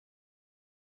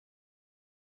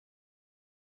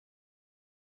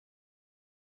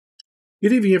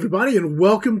Good evening, everybody, and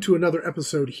welcome to another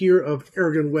episode here of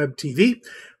AirgunwebTV.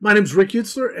 My name is Rick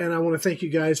Utzler, and I want to thank you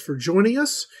guys for joining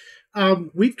us.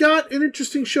 We've got an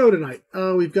interesting show tonight.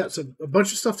 We've got a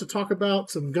bunch of stuff to talk about,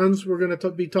 some guns we're going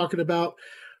to be talking about.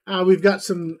 We've got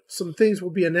some things we'll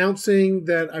be announcing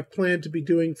that I plan to be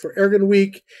doing for Airgun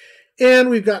Week, and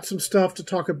we've got some stuff to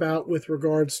talk about with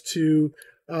regards to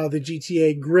the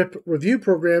GTA GRiP review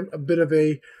program, a bit of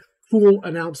a cool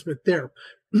announcement there.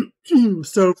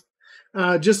 So,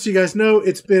 just so you guys know,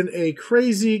 it's been a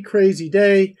crazy, crazy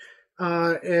day,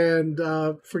 and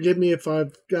forgive me if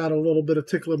I've got a little bit of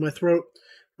tickle in my throat.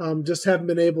 Just haven't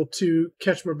been able to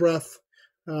catch my breath.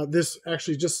 This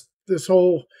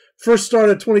whole first start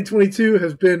of 2022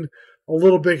 has been a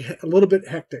little bit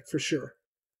hectic for sure.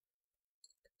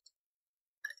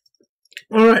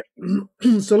 All right,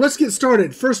 so let's get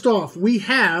started. First off, we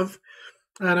have,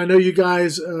 and I know you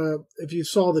guys, if you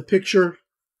saw the picture,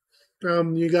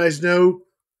 you guys know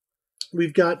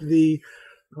we've got the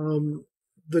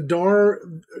DAR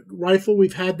rifle.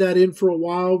 We've had that in for a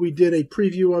while. We did a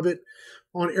preview of it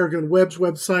on AirgunWeb's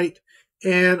website,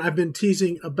 and I've been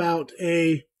teasing about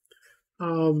a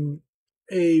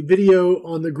video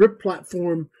on the GRiP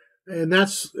platform, and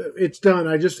it's done.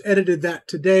 I just edited that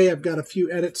today. I've got a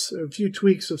few edits, a few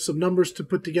tweaks of some numbers to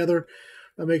put together.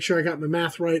 I'll make sure I got my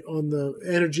math right on the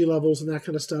energy levels and that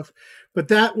kind of stuff. But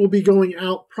that will be going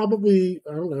out probably,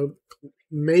 I don't know,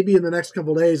 maybe in the next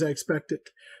couple of days. I expect it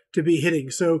to be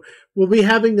hitting. So we'll be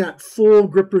having that full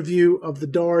GRiP review of the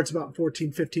DAR. It's about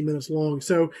 14, 15 minutes long.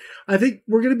 So I think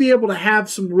we're going to be able to have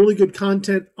some really good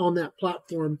content on that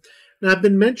platform. Now, I've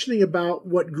been mentioning about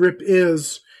what GRiP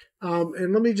is.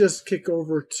 And let me just kick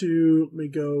over to, let me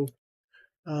go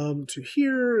to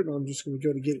here, and I'm just going to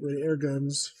go to Gateway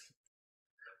Airguns.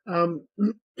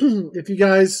 If you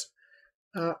guys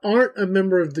aren't a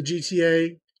member of the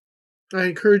GTA, I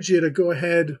encourage you to go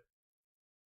ahead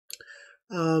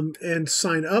and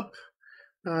sign up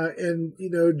and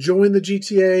join the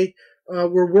GTA.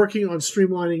 We're working on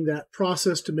streamlining that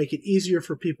process to make it easier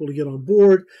for people to get on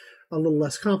board, a little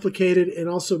less complicated, and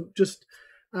also just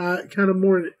kind of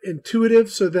more intuitive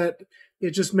so that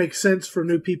it just makes sense for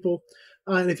new people.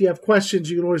 And if you have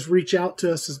questions, you can always reach out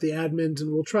to us as the admins,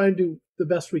 and we'll try and do the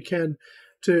best we can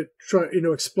to try,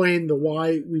 explain the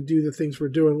why we do the things we're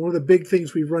doing. One of the big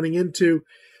things we're running into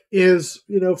is,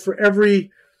 for every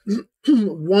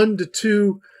 1 to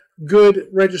 2 good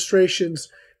registrations,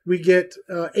 we get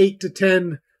 8 to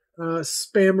 10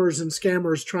 spammers and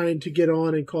scammers trying to get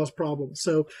on and cause problems.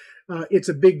 So it's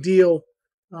a big deal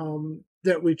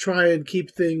that we try and keep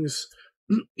things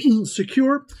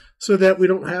secure so that we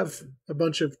don't have a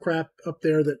bunch of crap up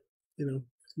there that,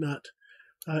 not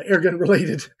airgun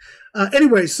related.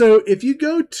 Anyway, so if you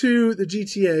go to the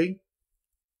GTA,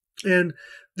 and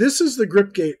this is the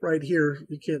GRiP gate right here.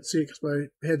 You can't see it because my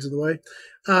head's in the way.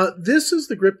 This is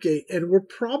the GRiP gate, and we're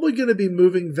probably going to be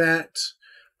moving that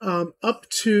up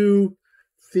to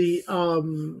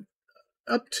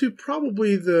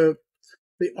probably the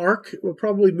ARC. We'll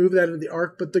probably move that into the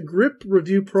ARC, but the GRiP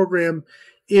review program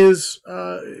is,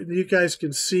 you guys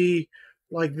can see,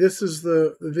 like this is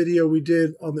the video we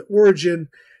did on the origin.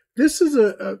 This is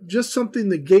just something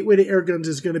that Gateway to Airguns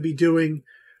is going to be doing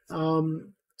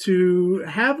to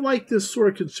have like this sort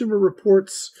of consumer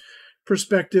reports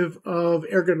perspective of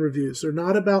airgun reviews. They're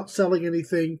not about selling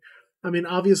anything. I mean,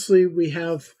 obviously we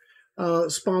have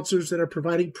sponsors that are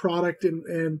providing product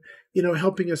and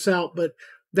helping us out, but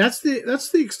that's the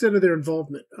extent of their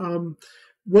involvement.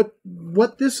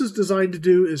 What this is designed to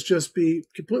do is just be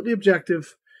completely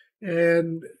objective.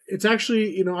 And it's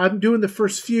actually, I'm doing the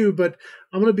first few, but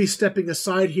I'm going to be stepping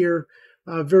aside here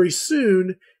very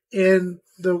soon. And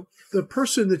the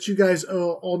person that you guys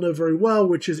all know very well,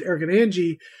 which is Airgun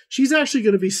Angie, she's actually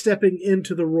going to be stepping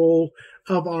into the role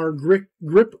of our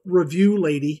GRiP review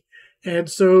lady. And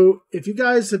so if you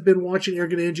guys have been watching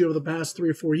Airgun Angie over the past 3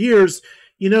 or 4 years,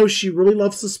 she really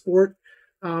loves the sport.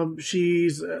 She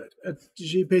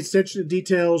pays attention to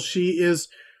details. She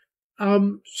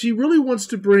really wants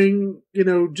to bring,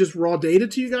 just raw data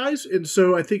to you guys. And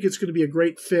so I think it's going to be a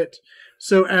great fit.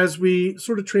 So as we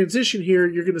sort of transition here,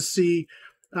 you're going to see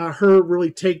her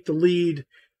really take the lead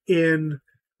in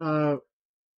the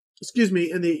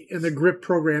GRiP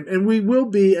program. And we will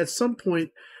be at some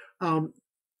point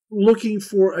looking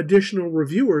for additional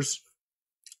reviewers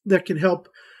that can help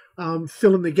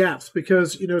fill in the gaps,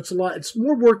 because it's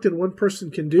more work than one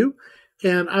person can do,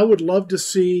 and I would love to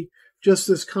see just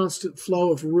this constant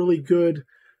flow of really good,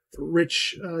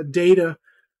 rich data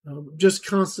just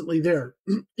constantly there.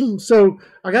 So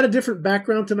I got a different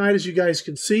background tonight, as you guys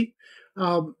can see.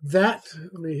 Let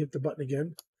me hit the button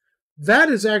again. that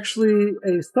is actually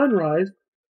a sunrise.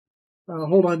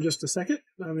 Hold on just a second.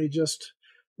 Let me just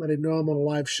let him know I'm on a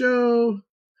live show.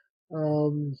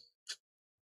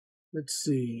 Let's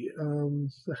see.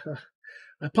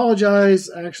 I apologize.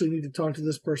 I actually need to talk to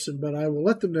this person, but I will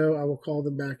let them know. I will call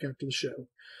them back after the show.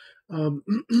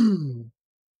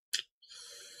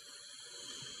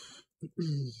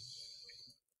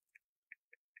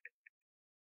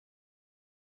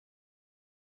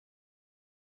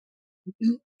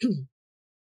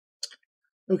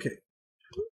 Okay.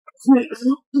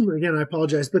 Again, I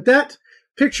apologize. But that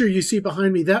picture you see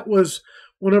behind me, that was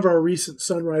one of our recent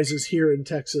sunrises here in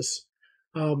Texas.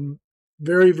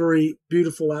 Very, very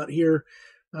beautiful out here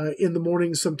in the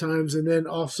mornings sometimes, and then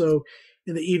also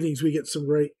in the evenings we get some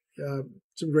great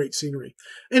scenery.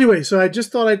 Anyway, so I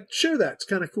just thought I'd share that. It's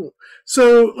kind of cool.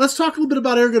 So let's talk a little bit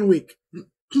about Airgun Week.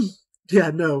 Yeah,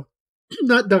 no,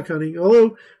 not duck hunting,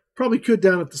 although probably could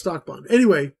down at the stock pond.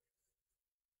 Anyway,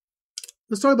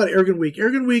 let's talk about Airgun Week.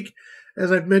 Airgun Week,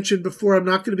 as I've mentioned before, I'm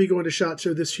not going to be going to SHOT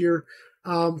Show this year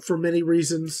for many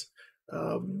reasons.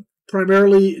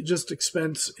 Primarily just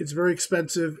expense. It's very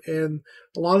expensive, and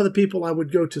a lot of the people I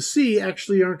would go to see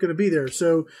actually aren't going to be there.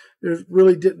 So there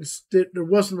really there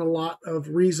wasn't a lot of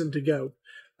reason to go.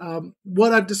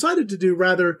 What I've decided to do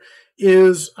rather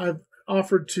is I've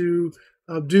offered to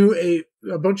do a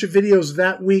bunch of videos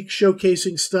that week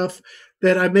showcasing stuff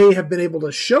that I may have been able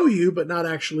to show you, but not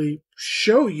actually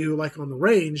show you like on the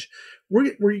range.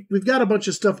 We've got a bunch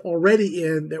of stuff already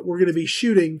in that we're going to be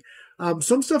shooting.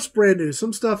 Some stuff's brand new.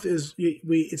 Some stuff is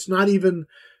it's not even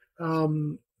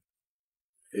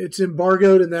it's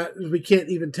embargoed, and that we can't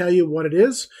even tell you what it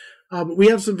is. But we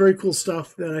have some very cool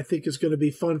stuff that I think is going to be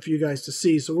fun for you guys to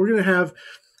see. So we're going to have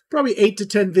probably 8 to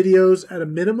 10 videos at a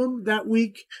minimum that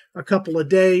week, a couple a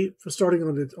day, starting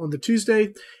on the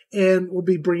Tuesday, and we'll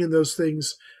be bringing those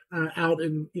things out,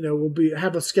 and we'll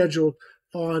have a schedule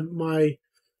on my.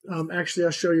 Actually,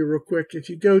 I'll show you real quick. If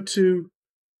you go to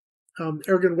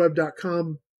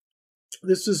airgunweb.com.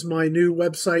 This is my new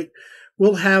website.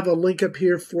 We'll have a link up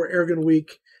here for Airgun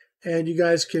Week, and you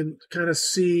guys can kind of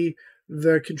see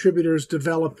the contributors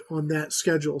develop on that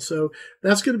schedule. So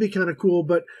that's going to be kind of cool.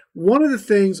 But one of the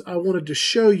things I wanted to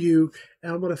show you,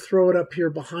 and I'm going to throw it up here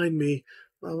behind me.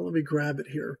 Let me grab it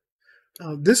here.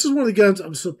 This is one of the guns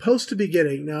I'm supposed to be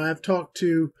getting. Now, I've talked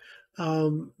to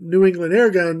New England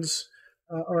Airguns.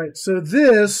 All right, so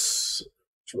this,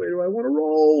 which way do I want to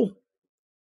roll?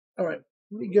 All right,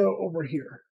 let me go over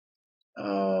here.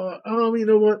 You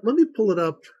know what? Let me pull it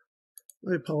up.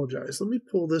 I apologize. Let me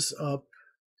pull this up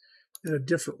in a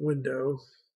different window.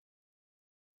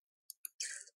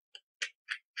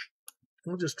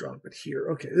 I'll just drop it here.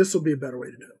 Okay, this will be a better way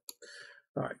to do it.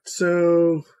 All right,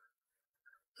 so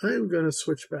I'm going to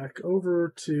switch back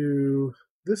over to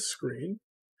this screen.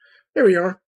 There we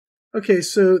are. Okay,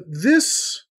 so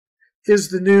this is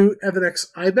the new Evanex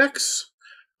Ibex.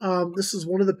 This is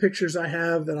one of the pictures I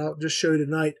have that I'll just show you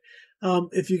tonight.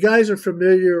 If you guys are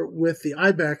familiar with the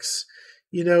Ibex,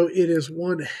 it is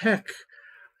one heck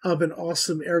of an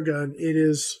awesome air gun. It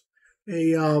is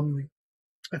a,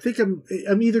 I think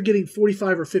I'm either getting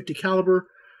 45 or 50 caliber.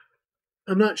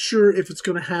 I'm not sure if it's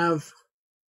going to have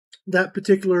that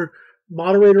particular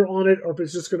moderator on it or if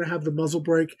it's just going to have the muzzle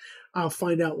brake. I'll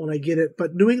find out when I get it.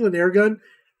 But New England Airgun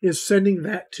is sending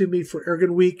that to me for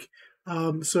Airgun Week.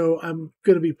 So I'm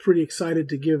going to be pretty excited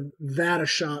to give that a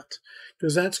shot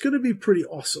because that's going to be pretty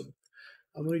awesome.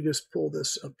 Let me just pull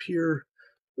this up here.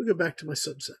 We'll go back to my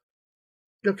subset.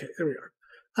 Okay, there we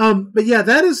are. But yeah,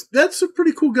 that's a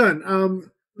pretty cool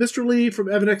gun. Mr. Lee from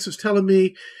Evanex was telling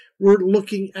me we're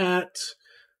looking at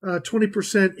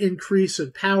 20% increase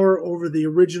in power over the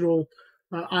original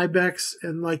Ibex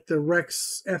and like the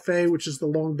Rex FA, which is the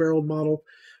long barreled model.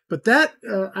 But that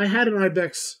I had an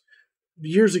Ibex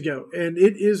years ago, and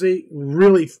it is a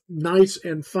really nice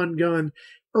and fun gun.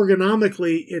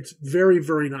 Ergonomically, it's very,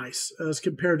 very nice as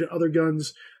compared to other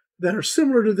guns that are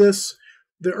similar to this.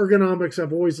 The ergonomics,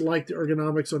 I've always liked the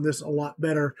ergonomics on this a lot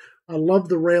better. I love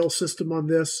the rail system on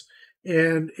this,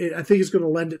 and I think it's going to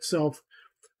lend itself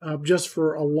just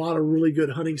for a lot of really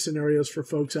good hunting scenarios for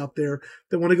folks out there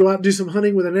that want to go out and do some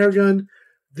hunting with an air gun.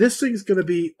 This thing's going to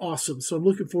be awesome, so I'm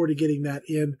looking forward to getting that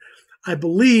in. I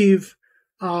believe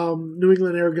New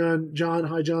England Airgun, John,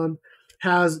 hi John,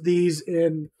 has these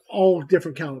in all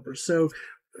different calibers. So,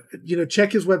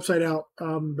 check his website out.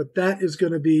 But that is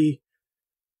going to be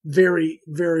very,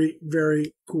 very,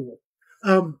 very cool.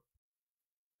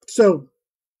 So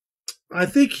I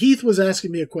think Heath was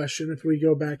asking me a question. If we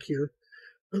go back here,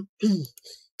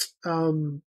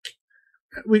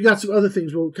 we got some other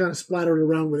things we'll kind of splatter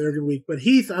around with Airgun Week. But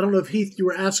Heath, I don't know if Heath, you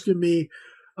were asking me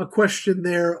a question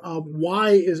there.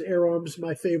 Why is AirArms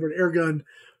my favorite air gun?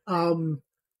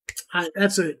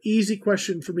 That's an easy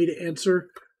question for me to answer.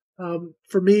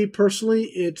 For me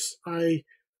personally, I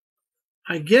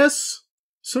guess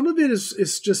some of it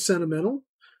is just sentimental.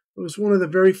 It was one of the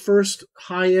very first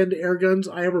high-end air guns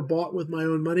I ever bought with my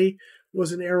own money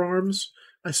was an AirArms.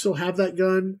 I still have that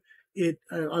gun.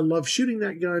 I love shooting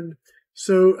that gun.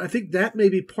 So I think that may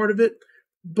be part of it.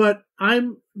 But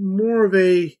I'm more of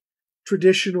a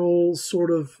traditional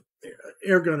sort of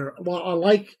air gunner. Well, I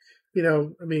like, I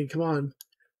mean, come on.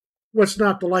 What's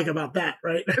not to like about that,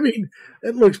 right? I mean,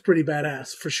 it looks pretty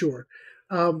badass for sure.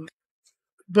 Um,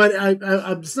 but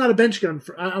it's not a bench gun.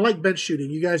 I like bench shooting.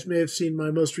 You guys may have seen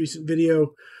my most recent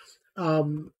video.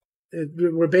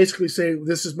 We're basically saying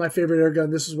this is my favorite air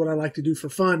gun. This is what I like to do for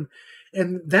fun,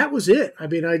 and that was it. I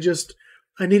mean, I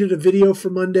needed a video for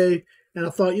Monday, and I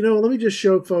thought, let me just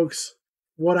show folks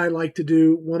what I like to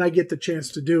do when I get the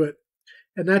chance to do it,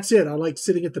 and that's it. I like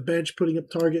sitting at the bench, putting up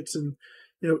targets, and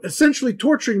essentially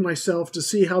torturing myself to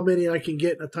see how many I can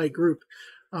get in a tight group.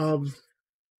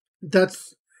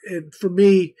 That's it for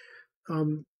me.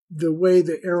 The way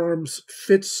the AirArms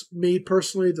fits me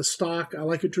personally, the stock. I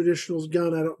like a traditional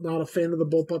gun. I'm not a fan of the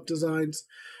bullpup designs.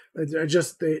 I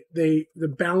just the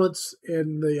balance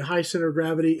and the high center of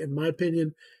gravity, in my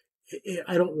opinion,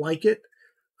 I don't like it.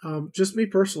 Just me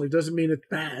personally, doesn't mean it's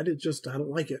bad. It's just I don't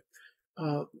like it.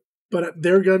 But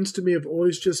their guns to me have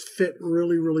always just fit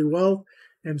really, really well,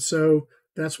 and so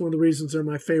that's one of the reasons they're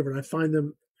my favorite. I find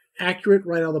them accurate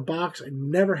right out of the box. I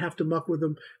never have to muck with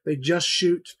them. They just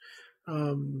shoot.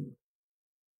 The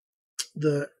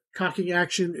cocking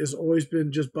action has always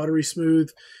been just buttery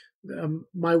smooth.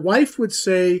 My wife would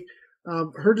say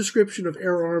her description of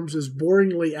AirArms is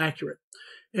boringly accurate,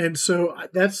 and so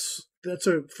that's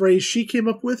a phrase she came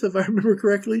up with, if I remember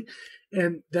correctly,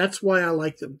 and that's why I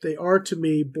like them. They are to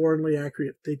me boringly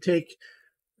accurate. They take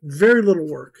very little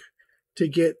work to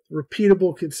get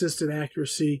repeatable, consistent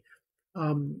accuracy.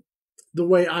 The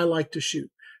way I like to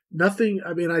shoot. Nothing,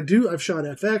 I mean, I've shot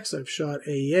FX, I've shot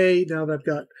AEA, now that I've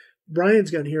got Brian's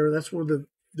gun here, that's one of the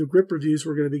GRiP reviews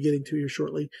we're going to be getting to here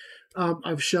shortly.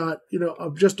 I've shot,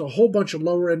 just a whole bunch of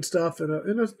lower end stuff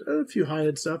and a few high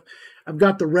end stuff. I've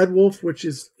got the Red Wolf,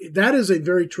 that is a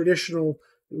very traditional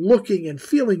looking and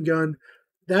feeling gun.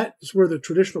 That's where the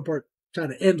traditional part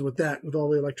kind of ends with that, with all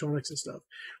the electronics and stuff.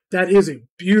 That is a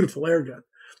beautiful air gun.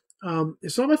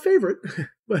 It's not my favorite,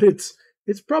 but it's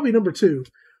probably number 2.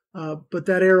 But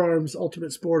that AirArms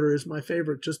Ultimate Sporter is my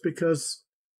favorite just because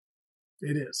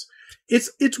it is.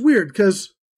 It's weird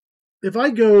because if I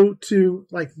go to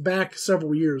like back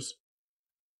several years,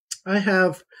 I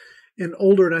have an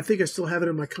older, and I think I still have it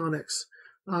in my Connex.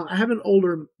 I have an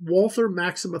older Walther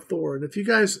Maxima Thor, and if you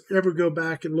guys ever go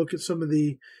back and look at some of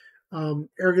the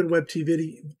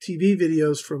AirgunwebTV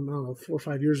videos from, I don't know, 4 or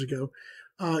 5 years ago,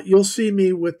 you'll see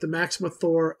me with the Maxima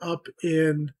Thor up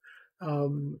in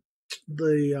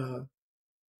the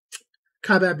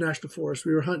Kaibab National Forest.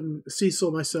 We were hunting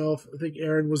Cecil, myself, I think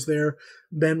Aaron was there,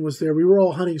 Ben was there. We were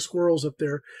all hunting squirrels up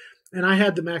there, and I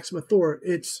had the Maxima Thor.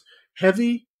 It's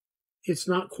heavy, it's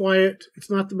not quiet,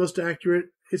 it's not the most accurate,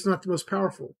 it's not the most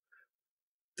powerful.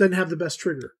 Doesn't have the best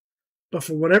trigger. But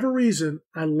for whatever reason,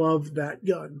 I love that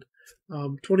gun.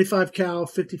 25 cal,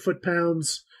 50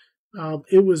 foot-pounds.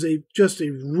 It was just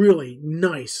a really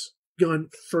nice gun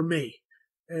for me.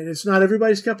 And it's not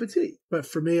everybody's cup of tea, but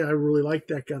for me, I really like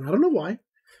that gun. I don't know why,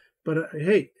 but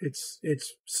hey, it's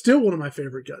still one of my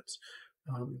favorite guns.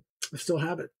 I still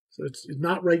have it. So it's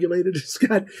not regulated. It's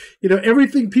got,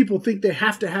 everything people think they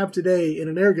have to have today in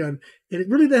an air gun, and it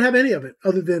really doesn't have any of it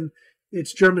other than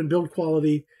it's German build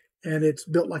quality and it's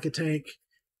built like a tank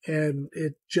and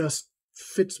it just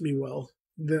fits me well.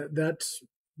 That's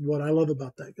what I love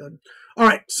about that gun. All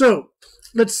right, so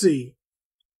let's see.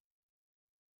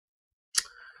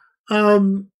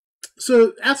 So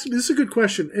this is a good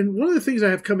question. And one of the things I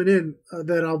have coming in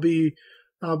that I'll be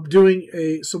doing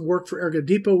some work for Airgun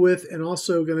Depot with, and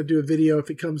also going to do a video if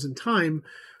it comes in time.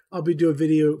 I'll be doing a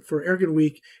video for Airgun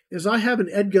Week. Is I have an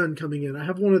Ed gun coming in. I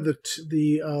have one of the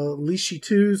Lishi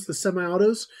 2s, the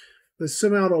semi-autos, the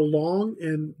semi-auto long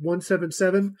in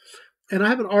 177. And I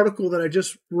have an article that I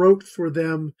just wrote for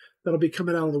them that'll be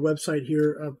coming out on the website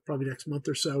here probably next month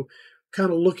or so,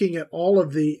 kind of looking at all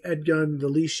of the Ed gun, the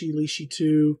Lishi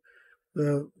 2,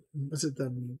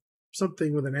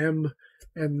 something with an M,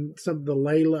 and some of the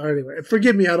Layla. Anyway,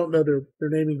 forgive me, I don't know their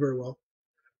naming very well.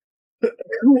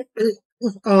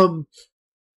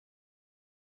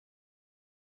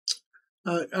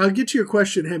 I'll get to your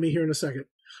question, Hemi, here in a second.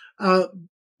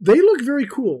 They look very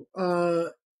cool.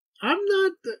 I'm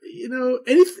not, you know,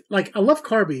 anything like I love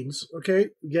carbines. Okay,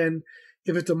 again,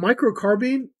 if it's a micro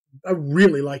carbine, I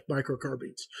really like micro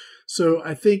carbines. So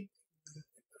I think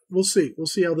we'll see. We'll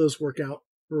see how those work out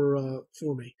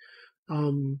for me.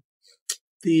 Um,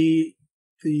 the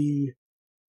the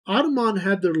Ottoman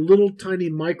had their little tiny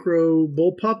micro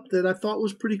bullpup that I thought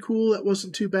was pretty cool. That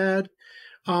wasn't too bad.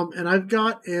 And I've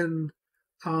got an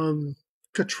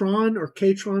Catron or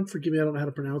Catron, forgive me, I don't know how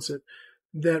to pronounce it.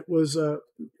 That was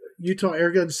Utah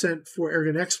Airgun sent for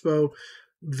Airgun Expo.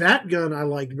 That gun I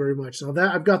liked very much. Now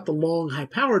that I've got the long,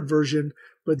 high-powered version,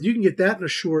 but you can get that in a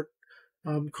short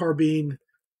carbine.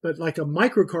 But like a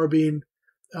micro carbine,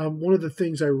 one of the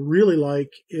things I really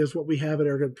like is what we have at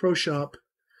Airgun Pro Shop.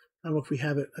 I don't know if we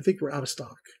have it. I think we're out of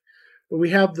stock. But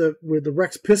we have the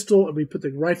Rex pistol, and we put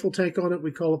the rifle tank on it.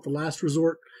 We call it the Last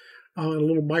Resort, and a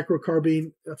little micro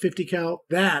carbine, a 50 cal.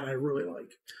 That I really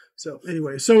like. So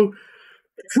anyway, so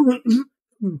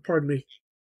pardon me.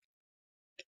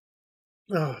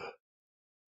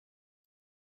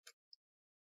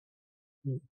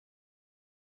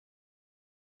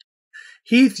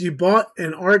 Heath, you bought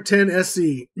an R10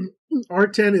 SE.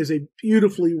 R10 is a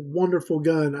beautifully wonderful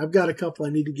gun. I've got a couple I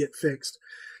need to get fixed.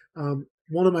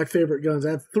 One of my favorite guns.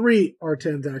 I have 3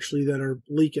 R10s actually that are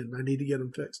leaking. I need to get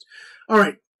them fixed. All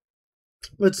right,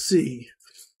 let's see.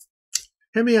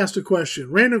 Hemi asked a question.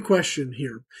 Random question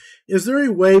here. Is there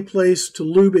a way placed to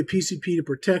lube a PCP to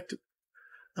protect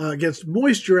against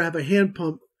moisture? Have a hand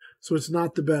pump so it's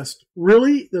not the best.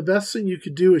 Really, the best thing you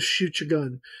could do is shoot your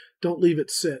gun. Don't leave it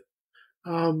sit.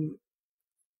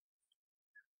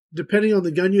 Depending on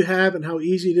the gun you have and how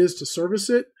easy it is to service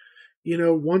it, you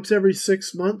know, once every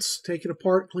 6 months, take it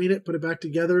apart, clean it, put it back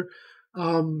together.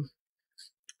 I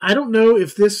don't know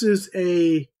if this is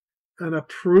an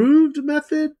approved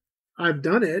method. I've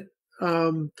done it.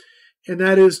 And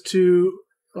that is to,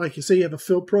 like you say, you have a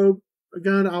fill probe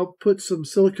gun. I'll put some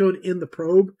silicone in the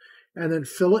probe and then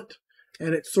fill it.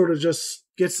 And it sort of just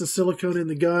gets the silicone in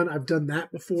the gun. I've done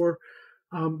that before.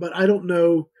 But I don't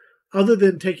know, other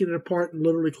than taking it apart and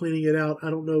literally cleaning it out, I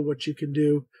don't know what you can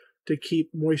do to keep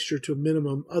moisture to a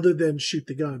minimum other than shoot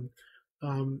the gun.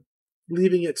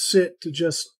 Leaving it sit to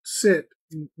just sit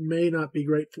may not be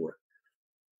great for it.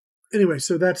 Anyway,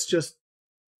 so that's just,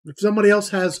 if somebody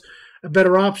else has a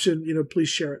better option, you know, please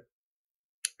share it.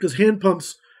 Because hand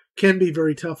pumps can be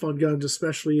very tough on guns,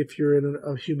 especially if you're in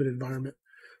a humid environment,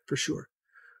 for sure.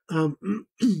 Okay,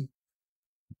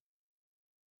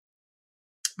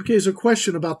 there's a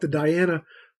question about the Diana.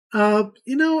 You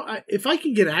know, if I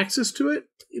can get access to it,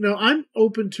 you know, I'm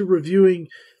open to reviewing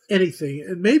anything.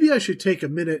 And maybe I should take a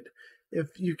minute if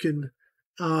you can,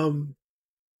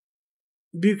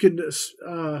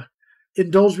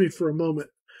 indulge me for a moment.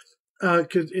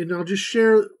 And I'll just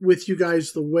share with you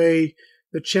guys the way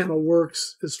the channel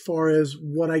works as far as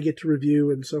what I get to review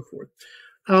and so forth.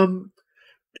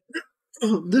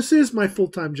 This is my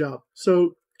full-time job.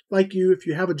 So like you, if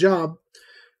you have a job,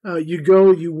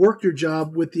 you work your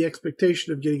job with the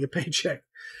expectation of getting a paycheck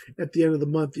at the end of the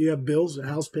month. You have bills, a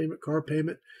house payment, car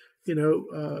payment, you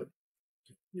know,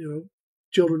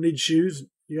 children need shoes,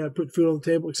 you got to put food on the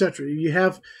table, etc. You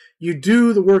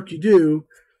do the work you do,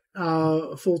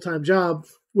 a full-time job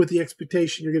with the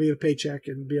expectation you're going to get a paycheck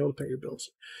and be able to pay your bills.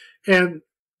 And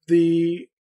the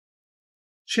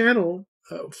channel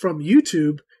from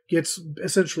YouTube gets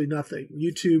essentially nothing.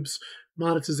 YouTube's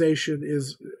monetization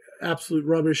is absolute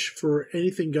rubbish for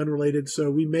anything gun related. So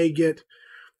I may get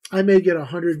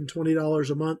 $120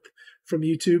 a month from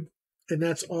YouTube, and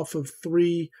that's off of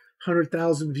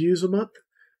 300,000 views a month.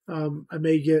 I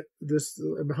may get this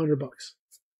 $100.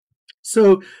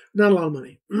 So not a lot of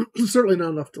money, certainly not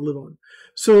enough to live on.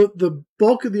 So the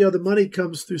bulk of the other money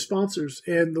comes through sponsors.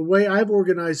 And the way I've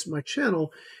organized my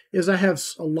channel is I have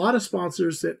a lot of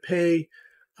sponsors that pay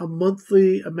a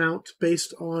monthly amount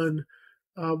based on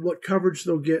what coverage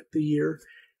they'll get the year,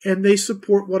 and they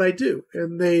support what I do.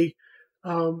 And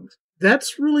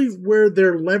that's really where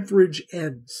their leverage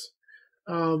ends.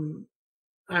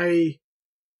 I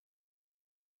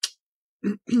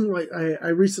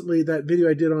recently, that video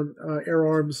I did on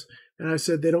AirArms, and I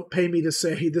said they don't pay me to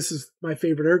say, hey, this is my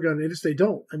favorite air gun. And they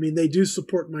don't. I mean, they do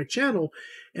support my channel,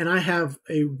 and I have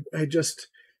just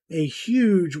a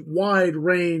huge, wide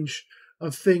range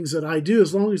of things that I do,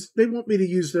 as long as they want me to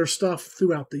use their stuff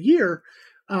throughout the year.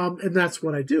 And that's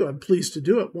what I do. I'm pleased to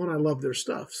do it. One, I love their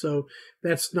stuff. So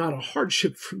that's not a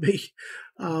hardship for me.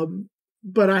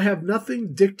 But I have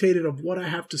nothing dictated of what I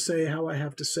have to say, how I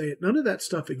have to say it. None of that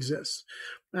stuff exists.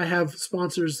 I have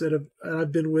sponsors that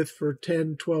I've been with for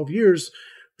 10, 12 years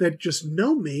that just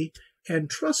know me and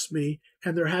trust me,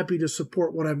 and they're happy to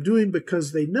support what I'm doing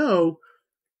because they know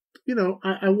you know,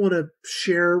 I want to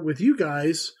share with you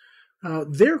guys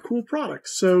their cool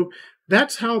products. So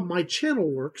that's how my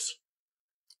channel works.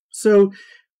 So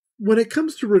when it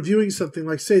comes to reviewing something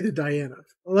like, say, the Diana,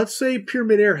 let's say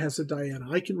Pyramid Air has a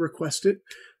Diana. I can request it.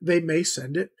 They may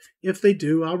send it. If they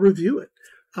do, I'll review it.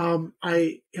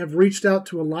 I have reached out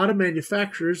to a lot of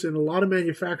manufacturers, and a lot of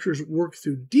manufacturers work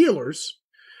through dealers.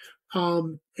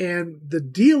 And the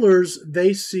dealers,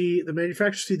 the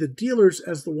manufacturers see the dealers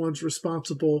as the ones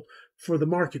responsible for the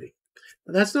marketing.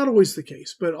 Now, that's not always the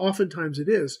case, but oftentimes it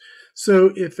is.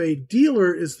 So if a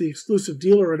dealer is the exclusive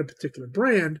dealer in a particular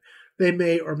brand, they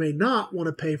may or may not want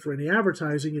to pay for any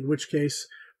advertising, in which case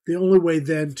the only way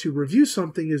then to review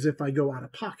something is if I go out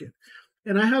of pocket.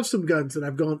 And I have some guns that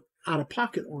I've gone out of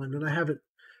pocket on, and I haven't.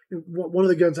 One of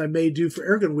the guns I may do for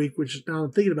Airgun Week, which now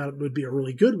I'm thinking about it, would be a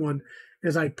really good one,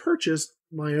 is I purchased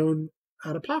my own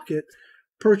out of pocket,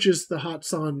 purchased the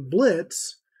Hatsan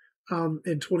Blitz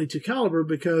in 22 caliber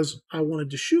because I wanted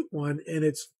to shoot one, and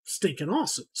it's stinking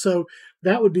awesome. So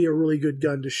that would be a really good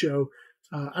gun to show.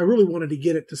 I really wanted to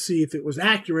get it to see if it was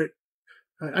accurate.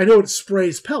 I know it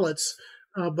sprays pellets,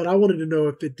 but I wanted to know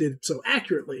if it did so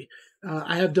accurately.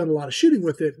 I have done a lot of shooting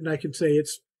with it, and I can say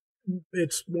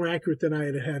it's more accurate than I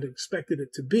had expected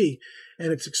it to be,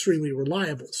 and it's extremely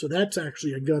reliable. So that's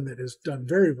actually a gun that has done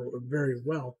very, very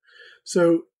well.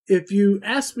 So if you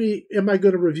ask me, am I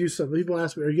going to review something? People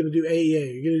ask me, are you going to do AEA?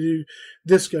 Are you going to do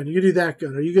this gun? Are you going to do that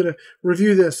gun? Are you going to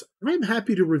review this? I'm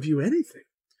happy to review anything.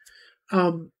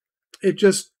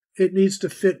 It needs to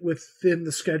fit within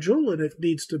the schedule, and it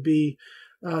needs to be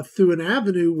through an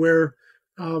avenue where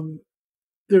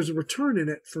there's a return in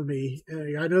it for me.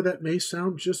 I know that may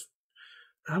sound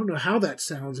I don't know how that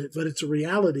sounds, but it's a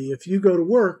reality. If you go to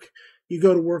work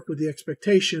with the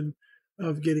expectation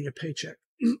of getting a paycheck.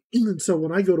 And so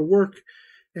when I go to work,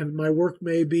 and my work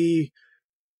may be,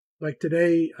 like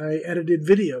today, I edited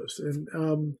videos, and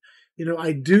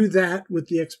I do that with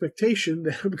the expectation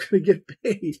that I'm going to get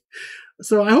paid.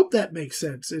 So I hope that makes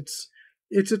sense.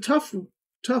 It's a tough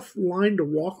line to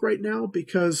walk right now,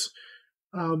 because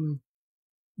it'd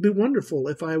be wonderful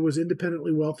if I was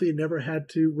independently wealthy and never had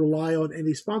to rely on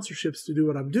any sponsorships to do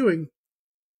what I'm doing.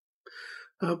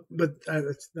 But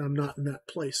I'm not in that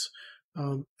place.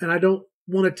 And I don't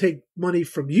want to take money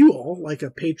from you all, like a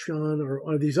Patreon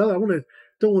or these other.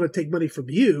 Don't want to take money from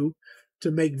you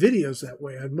to make videos that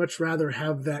way. I'd much rather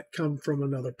have that come from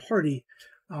another party.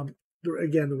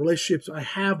 Again, the relationships I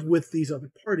have with these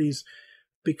other parties,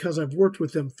 because I've worked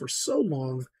with them for so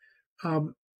long,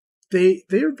 they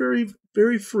are very,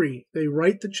 very free. They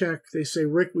write the check. They say,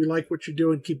 Rick, we like what you're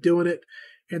doing. Keep doing it.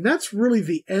 And that's really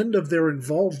the end of their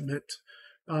involvement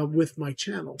with my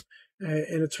channel.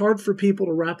 And it's hard for people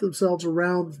to wrap themselves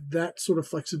around that sort of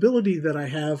flexibility that I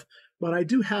have, but I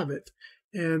do have it,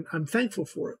 and I'm thankful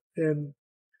for it. And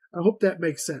I hope that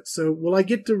makes sense. So will I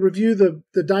get to review the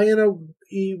Diana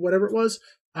E, whatever it was?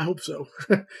 I hope so.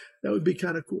 That would be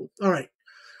kind of cool. All right.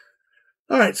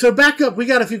 So back up. We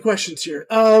got a few questions here.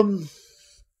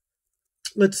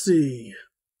 Let's see.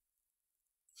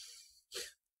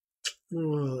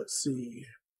 Let's see.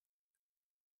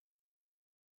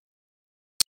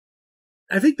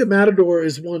 I think the Matador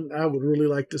is one I would really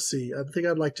like to see. I think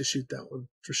I'd like to shoot that one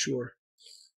for sure.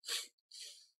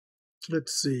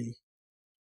 Let's see.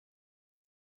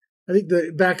 I think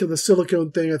the back of the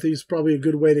silicone thing, I think, is probably a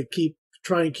good way to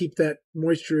try and keep that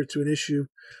moisture to an issue,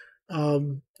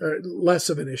 or less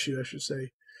of an issue, I should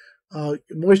say.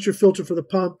 Moisture filter for the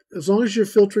pump. As long as you're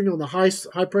filtering on the high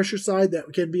pressure side,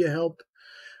 that can be a help.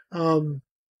 Let's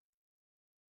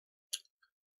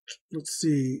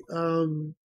see.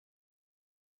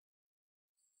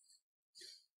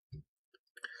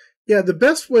 Yeah, the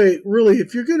best way, really,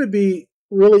 if you're going to be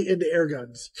really into air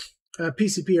guns,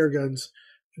 PCP air guns,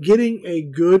 getting a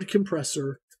good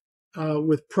compressor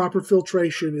with proper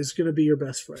filtration is going to be your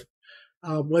best friend.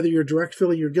 Whether you're direct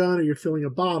filling your gun or you're filling a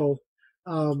bottle,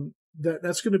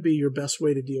 that's going to be your best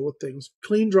way to deal with things.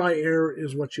 Clean, dry air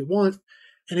is what you want.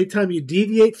 Anytime you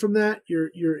deviate from that,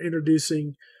 you're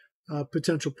introducing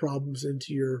potential problems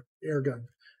into your air gun.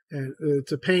 And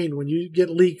it's a pain when you get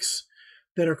leaks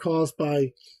that are caused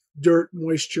by dirt,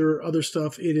 moisture, other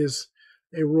stuff. It is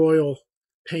a royal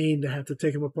pain to have to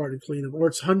take them apart and clean them, or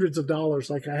it's hundreds of dollars.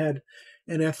 Like I had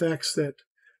an FX that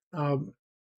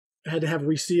had to have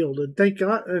resealed, and thank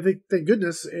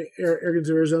goodness, Airguns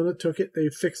of Arizona took it, they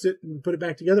fixed it and put it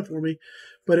back together for me.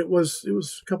 But it was a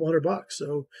couple $100.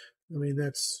 So I mean,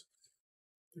 I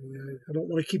don't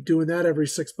want to keep doing that every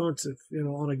 6 months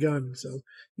on a gun. So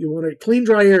you want to clean,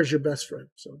 dry air is your best friend.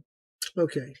 So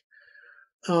okay.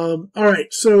 All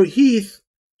right. So Heath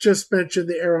just mentioned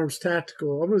the AirArms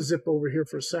Tactical. I'm going to zip over here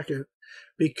for a second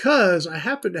because I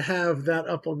happen to have that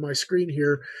up on my screen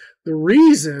here. The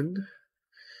reason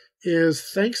is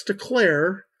thanks to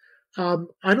Claire.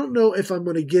 I don't know if I'm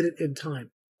going to get it in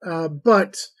time,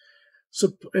 but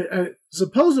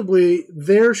supposedly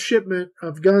their shipment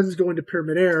of guns going to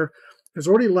Pyramid Air has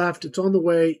already left. It's on the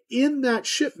way. In that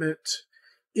shipment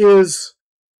is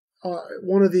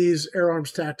one of these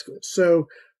AirArms Tacticals. So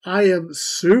I am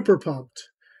super pumped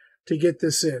to get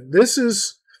this in. This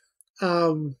is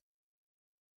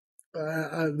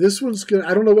this one's good.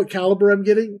 I don't know what caliber I'm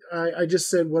getting. I just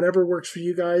said whatever works for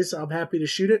you guys. I'm happy to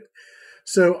shoot it.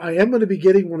 So I am going to be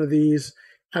getting one of these.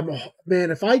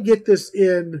 Man, if I get this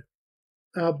in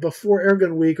before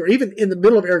Airgun Week, or even in the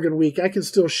middle of Airgun Week, I can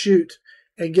still shoot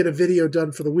and get a video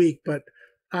done for the week. But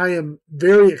I am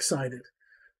very excited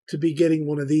to be getting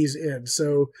one of these in.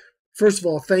 So first of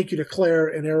all, thank you to Claire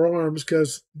and AirArms,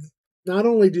 because not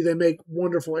only do they make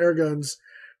wonderful air guns,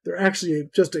 they're actually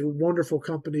just a wonderful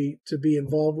company to be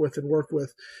involved with and work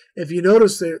with. If you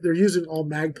notice, they're using all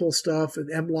Magpul stuff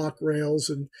and M-Lock rails,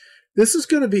 and this is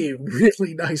going to be a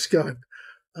really nice gun.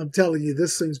 I'm telling you,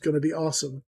 this thing's going to be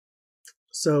awesome.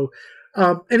 So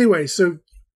anyway, so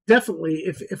definitely,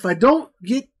 if I don't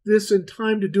get this in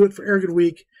time to do it for Airgun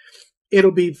Week,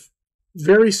 it'll be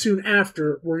very soon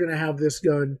after we're going to have this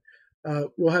gun.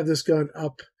 We'll have this gun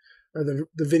up, or the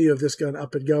video of this gun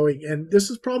up and going. And this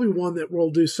is probably one that we'll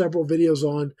do several videos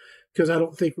on, because I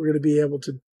don't think we're going to be able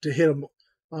to hit them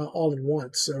all at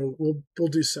once. So we'll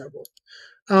do several.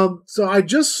 So I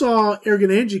just saw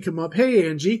Airgun Angie come up. Hey,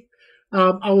 Angie.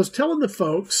 I was telling the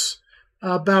folks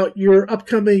about your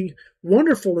upcoming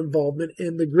wonderful involvement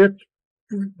in the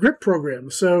GRiP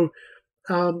program. So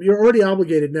you're already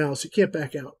obligated now, so you can't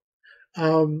back out.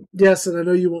 Yes, and I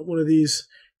know you want one of these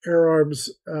AirArms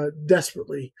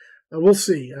desperately. We'll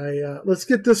see. Let's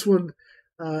get this one,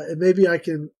 and maybe I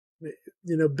can,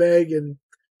 beg and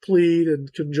plead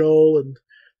and cajole and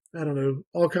I don't know,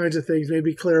 all kinds of things.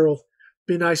 Maybe Claire will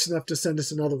be nice enough to send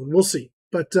us another one. We'll see.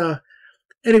 But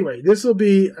anyway, this will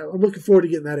be. I'm looking forward to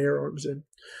getting that AirArms in.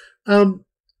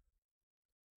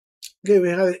 Okay, we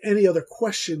have any other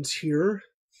questions here?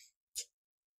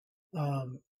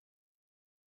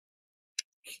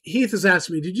 Heath has asked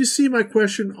me, did you see my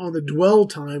question on the dwell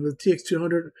time of the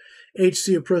TX200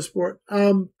 HC and Pro Sport?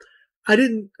 I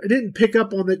didn't pick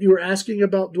up on that you were asking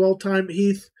about dwell time,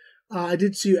 Heath. I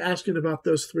did see you asking about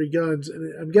those three guns,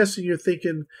 and I'm guessing you're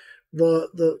thinking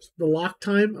the lock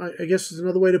time, I guess is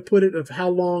another way to put it, of how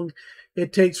long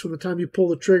it takes from the time you pull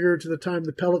the trigger to the time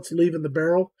the pellets leave in the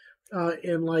barrel,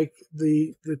 and like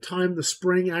the time the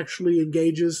spring actually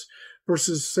engages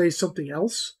versus, say, something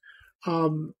else.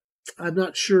 I'm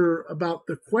not sure about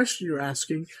the question you're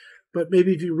asking, but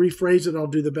maybe if you rephrase it, I'll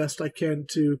do the best I can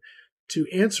to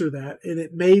answer that. And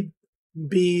it may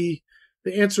be,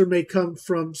 the answer may come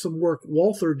from some work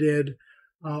Walther did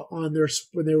on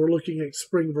when they were looking at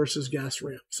spring versus gas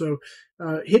ramp. So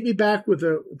hit me back with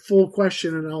a full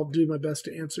question, and I'll do my best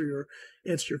to answer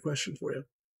your question for you.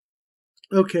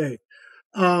 Okay.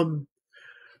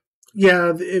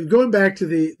 Yeah, going back to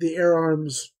the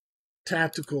AirArms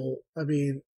Tactical, I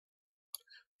mean,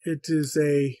 it is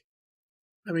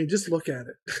just look at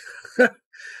it.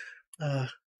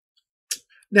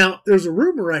 Now, there's a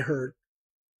rumor I heard,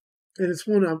 and it's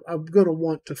one I'm going to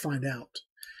want to find out,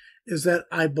 is that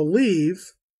I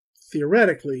believe,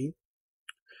 theoretically,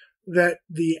 that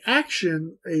the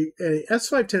action, a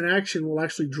S510 action will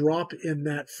actually drop in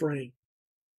that frame.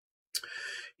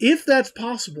 If that's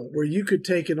possible, where you could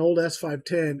take an old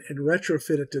S510 and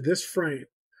retrofit it to this frame,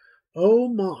 oh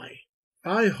my,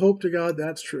 I hope to God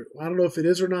that's true. I don't know if it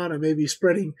is or not. I may be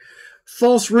spreading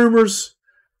false rumors,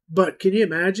 but can you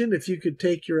imagine if you could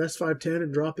take your S510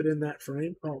 and drop it in that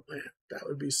frame? Oh man, that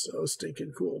would be so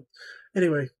stinking cool.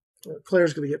 Anyway,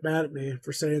 Claire's going to get mad at me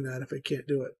for saying that if I can't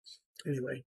do it.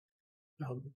 Anyway.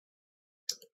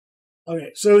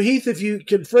 Okay, so Heath, if you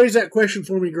can phrase that question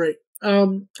for me, great.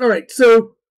 All right,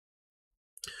 so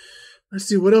let's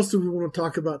see, what else do we want to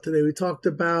talk about today? We talked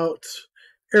about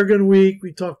Airgun Week.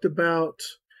 We talked about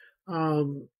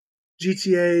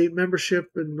GTA membership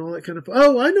and all that kind of.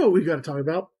 Oh, I know what we've got to talk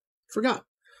about. Forgot.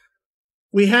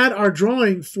 We had our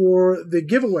drawing for the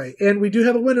giveaway, and we do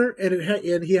have a winner,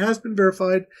 and he has been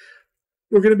verified.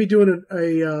 We're going to be doing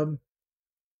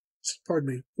pardon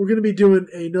me. We're going to be doing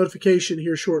a notification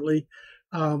here shortly.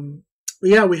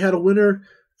 Yeah, we had a winner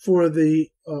for the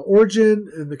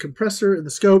origin and the compressor and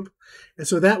the scope, and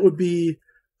so that would be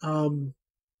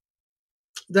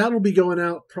that'll be going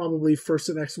out probably first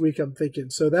of next week, I'm thinking.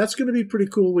 So that's going to be pretty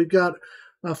cool. We've got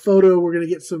a photo. We're going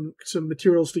to get some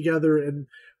materials together, and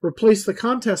replace the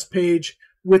contest page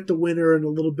with the winner and a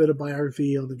little bit of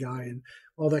biography on the guy and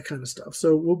all that kind of stuff.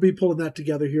 So we'll be pulling that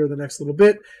together here in the next little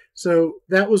bit. So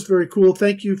that was very cool.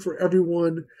 Thank you for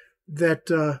everyone that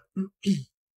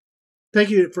thank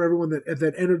you for everyone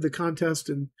that entered the contest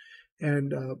and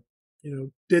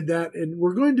did that. And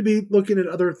we're going to be looking at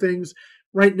other things.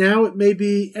 Right now, it may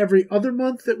be every other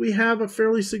month that we have a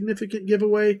fairly significant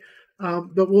giveaway,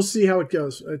 but we'll see how it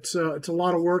goes. It's a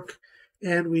lot of work,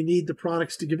 and we need the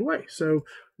products to give away. So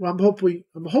I'm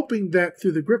hoping that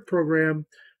through the GRiP program,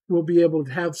 we'll be able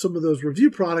to have some of those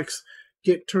review products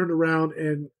get turned around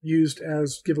and used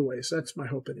as giveaways. That's my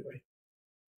hope anyway.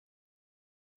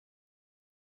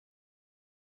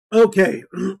 Okay,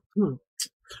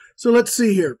 so let's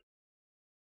see here.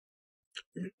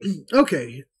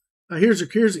 Okay, here's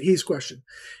his question.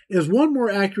 Is one more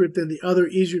accurate than the other,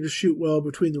 easier to shoot well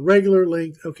between the regular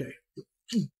length? Okay,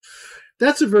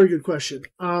 that's a very good question.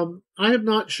 I have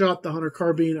not shot the Hunter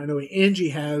carbine. I know Angie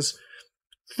has.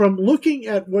 From looking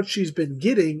at what she's been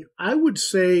getting, I would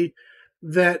say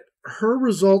that her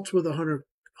results with a Hunter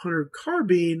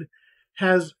carbine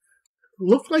has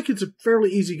looked like it's a fairly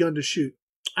easy gun to shoot.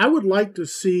 I'd like to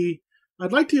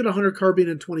get a Hunter carbine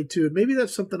in 22, and maybe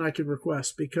that's something I can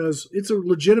request because it's a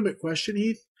legitimate question,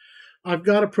 Heath. I've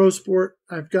got a Pro Sport.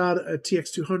 I've got a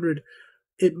TX200.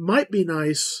 It might be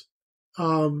nice.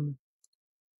 It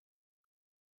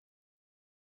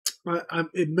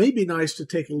may be nice to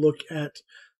take a look at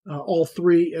all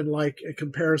three and like a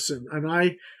comparison. And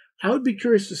I would be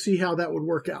curious to see how that would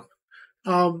work out.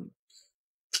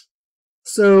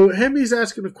 So Hemi's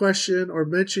asking a question or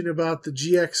mentioning about the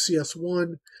GX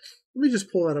CS1. Let me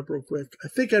just pull that up real quick. I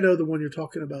think I know the one you're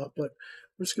talking about, but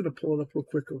I'm just going to pull it up real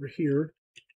quick over here.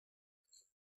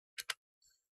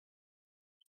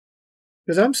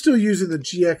 Because I'm still using the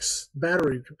GX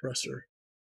battery compressor.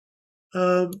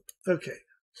 Okay.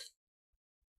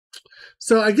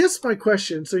 So I guess my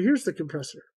question, so here's the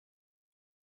compressor.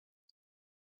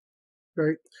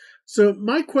 Right? So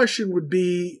my question would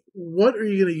be, what are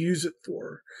you going to use it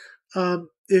for?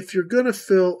 If you're going to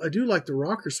fill, I do like the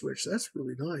rocker switch. That's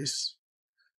really nice.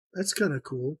 That's kind of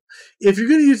cool. If you're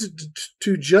going to use it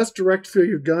to just direct fill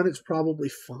your gun, it's probably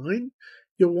fine.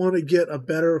 You'll want to get a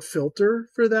better filter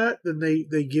for that than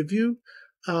they give you.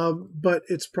 But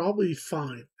it's probably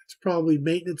fine. It's probably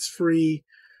maintenance free.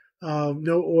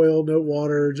 No oil, no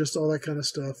water, just all that kind of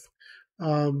stuff.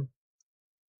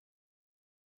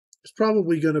 It's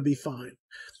probably going to be fine.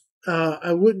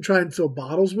 I wouldn't try and fill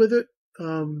bottles with it.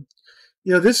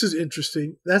 This is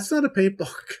interesting. That's not a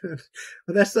paintball gun.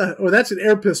 That's an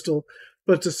air pistol,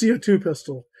 but it's a CO2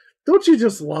 pistol. Don't you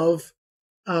just love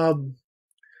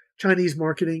Chinese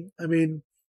marketing? I mean,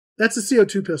 that's a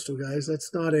CO2 pistol, guys.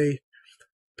 That's not a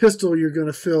pistol you're going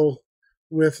to fill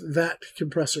with that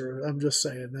compressor. I'm just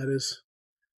saying.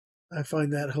 I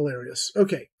find that hilarious.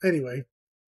 Okay, anyway.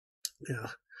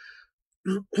 Yeah.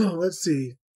 Let's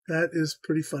see. That is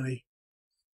pretty funny.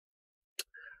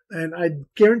 And I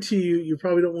guarantee you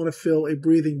probably don't want to fill a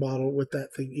breathing bottle with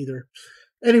that thing either.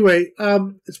 Anyway,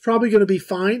 it's probably going to be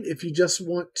fine if you just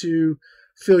want to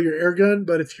fill your air gun.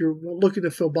 But if you're looking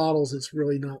to fill bottles, it's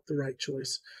really not the right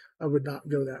choice. I would not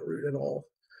go that route at all.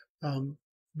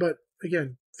 But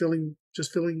again, filling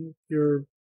your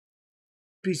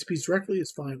PCPs directly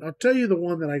is fine. I'll tell you the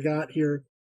one that I got here.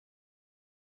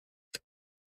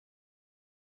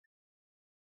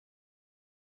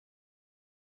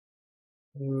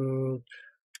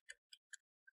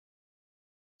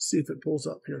 See if it pulls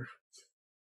up here.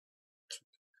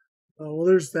 Well,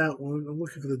 there's that one. I'm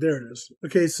looking for there it is.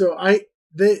 Okay, so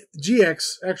the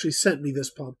GX actually sent me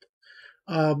this pump.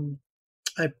 I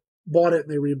bought it and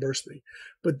they reimbursed me.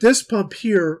 But this pump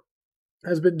here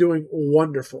has been doing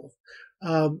wonderful.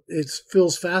 It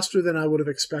fills faster than I would have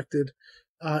expected,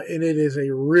 and it is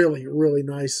a really, really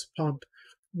nice pump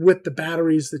with the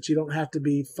batteries that you don't have to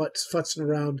be futzing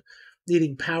around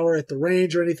needing power at the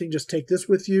range or anything. Just take this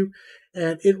with you,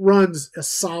 and it runs a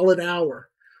solid hour.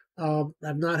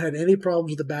 I've not had any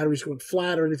problems with the batteries going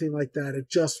flat or anything like that. It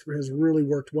just has really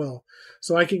worked well.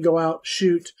 So I can go out,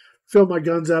 shoot, fill my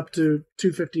guns up to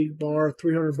 250 bar,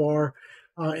 300 bar,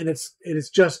 and it's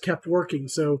just kept working.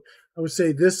 So I would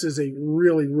say this is a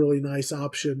really, really nice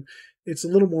option. It's a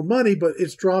little more money, but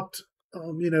it's dropped,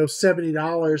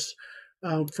 $70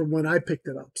 from when I picked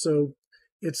it up. So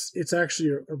it's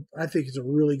actually, I think it's a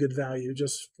really good value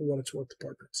just for what it's worth,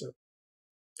 department. So,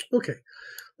 okay,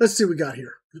 let's see what we got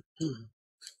here.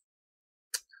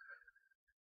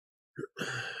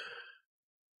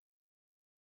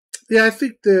 Yeah, I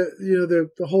think the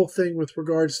whole thing with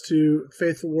regards to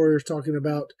Faithful Warriors talking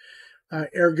about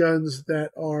air guns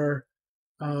that are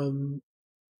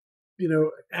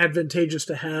advantageous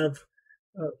to have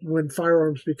when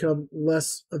firearms become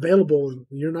less available. And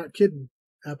you're not kidding.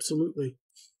 Absolutely.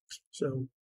 So.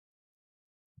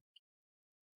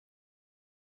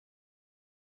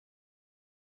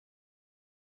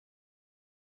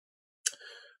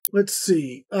 Let's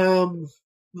see. Yeah,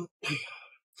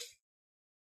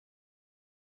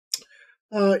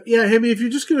 I mean, if you're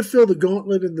just going to fill the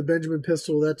gauntlet in the Benjamin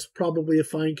pistol, that's probably a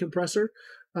fine compressor.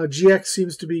 GX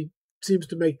seems to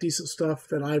make decent stuff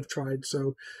that I've tried,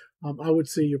 so I would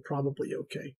say you're probably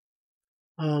okay.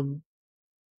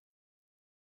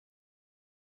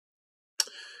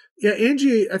 Yeah,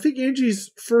 I think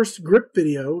Angie's first GRiP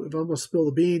video, if I'm going to spill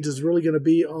the beans, is really going to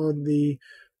be on the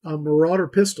Marauder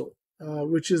pistol,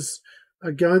 which is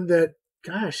a gun that,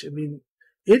 gosh, I mean,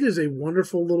 it is a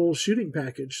wonderful little shooting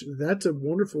package. That's a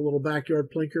wonderful little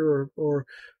backyard plinker or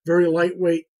very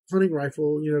lightweight hunting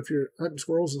rifle. If you're hunting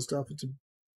squirrels and stuff, it's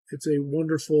a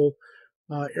wonderful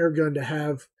air gun to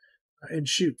have and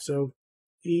shoot. So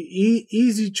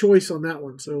easy choice on that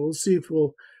one. So we'll see if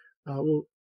we'll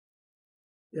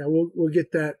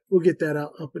get that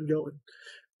out up and going.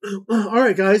 All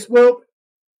right, guys. Well,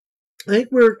 I think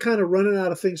we're kind of running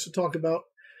out of things to talk about.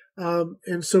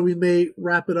 And so we may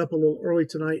wrap it up a little early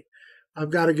tonight.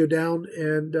 I've got to go down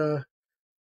and,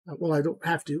 well, I don't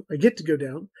have to. I get to go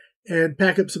down and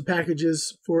pack up some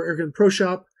packages for Airgun Pro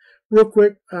Shop. Real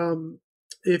quick,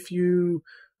 if you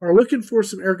are looking for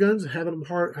some air guns, having them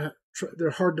they're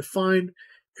hard to find.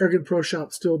 Airgun Pro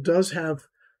Shop still does have.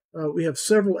 We have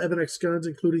several Evan-X guns,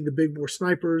 including the big bore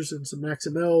snipers and some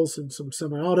Maximals and some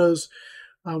semi-autos.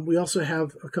 We also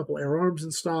have a couple AirArms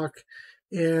in stock.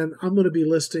 And I'm going to be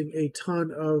listing a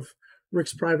ton of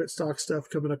Rick's private stock stuff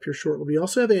coming up here shortly. We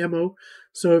also have ammo.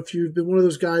 So if you've been one of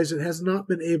those guys that has not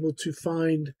been able to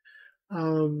find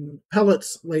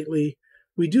pellets lately,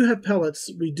 we do have pellets.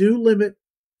 We do limit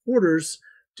orders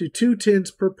to 2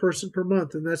 tins per person per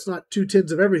month. And that's not 2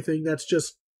 tins of everything. That's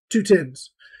just 2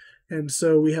 tins. And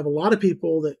so we have a lot of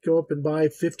people that go up and buy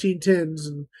 15 tins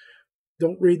and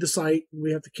don't read the site. And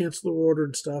we have to cancel the order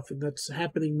and stuff. And that's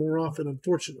happening more often,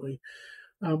 unfortunately.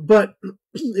 But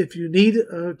if you need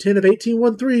a 10 of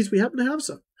 1813s, we happen to have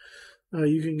some.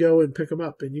 You can go and pick them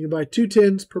up. And you can buy 2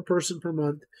 tins per person per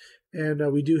month. And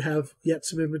we do have yet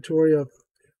some inventory of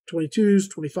 22s,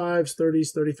 25s,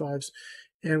 30s, 35s.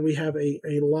 And we have a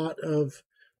lot of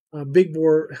big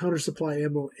bore hunter supply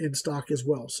ammo in stock as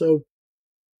well. So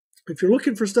if you're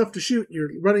looking for stuff to shoot,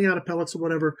 you're running out of pellets or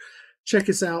whatever, check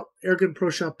us out,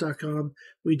 airgunproshop.com.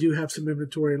 We do have some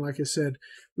inventory. And like I said,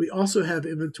 we also have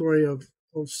inventory of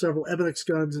several Evan-X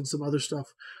guns and some other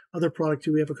stuff, other product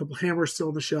too. We have a couple hammers still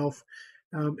on the shelf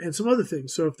and some other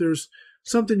things. So if there's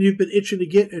something you've been itching to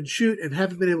get and shoot and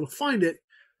haven't been able to find it,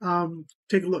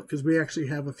 take a look because we actually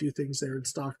have a few things there in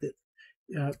stock that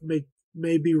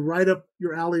may be right up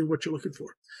your alley and what you're looking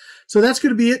for. So that's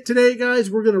going to be it today, guys.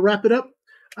 We're going to wrap it up.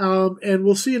 And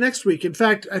we'll see you next week. In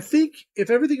fact, I think if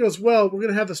everything goes well, we're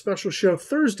going to have a special show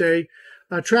Thursday.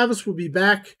 Travis will be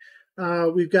back.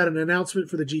 We've got an announcement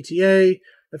for the GTA.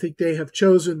 I think they have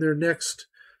chosen their next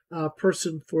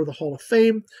person for the Hall of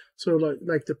Fame. So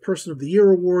like the Person of the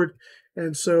Year award.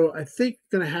 And so I think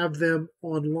we're going to have them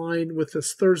online with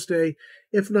us Thursday.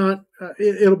 If not,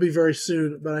 it'll be very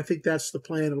soon. But I think that's the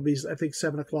plan. It'll be, I think,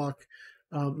 7 o'clock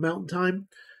Mountain Time.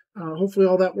 Hopefully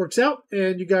all that works out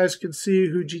and you guys can see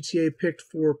who GTA picked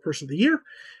for Person of the Year.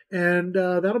 And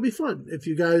that'll be fun. If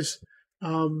you guys,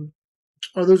 are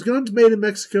those guns made in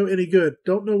Mexico any good?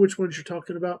 Don't know which ones you're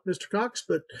talking about, Mr. Cox,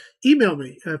 but email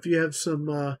me if you have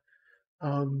some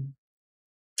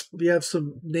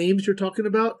names you're talking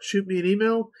about. Shoot me an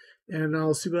email and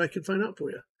I'll see what I can find out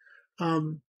for you.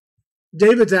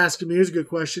 David's asking me, here's a good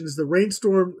question. Is the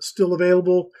Rainstorm still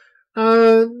available?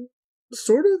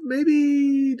 Sort of,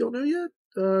 maybe, don't know yet.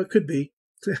 Could be.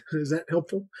 Is that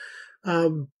helpful?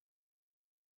 The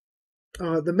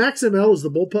Max ML is the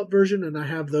bullpup version, and I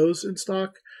have those in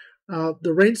stock.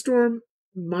 The Rainstorm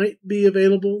might be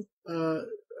available.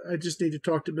 I just need to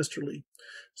talk to Mr. Lee.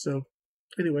 So,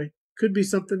 anyway, could be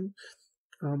something.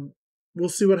 We'll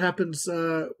see what happens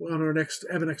on our next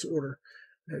Evan-X order.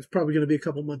 It's probably going to be a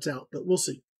couple months out, but we'll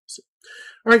see.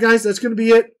 All right, guys, that's going to be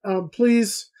it.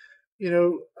 Please,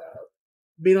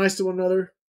 be nice to one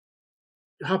another.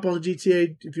 Hop on the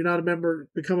GTA. If you're not a member,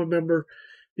 become a member.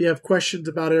 If you have questions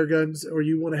about air guns or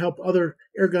you want to help other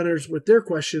air gunners with their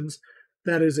questions,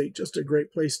 that is just a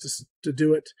great place to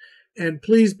do it. And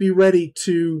please be ready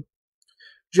to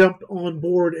jump on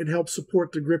board and help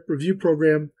support the GRiP review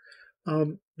program.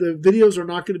 The videos are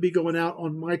not going to be going out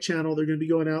on my channel. They're going to be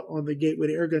going out on the Gateway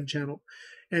to Airgun channel.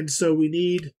 And so we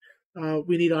need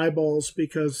eyeballs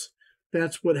because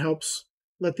that's what helps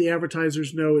let the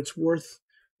advertisers know it's worth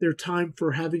their time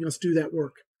for having us do that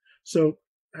work. So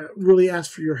really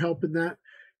ask for your help in that.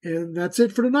 And that's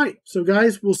it for tonight. So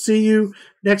guys, we'll see you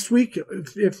next week.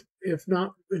 If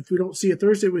not, if we don't see you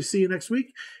Thursday, we'll see you next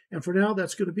week. And for now,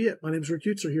 that's going to be it. My name is Rick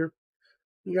Utzer here.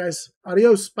 You guys,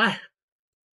 adios. Bye.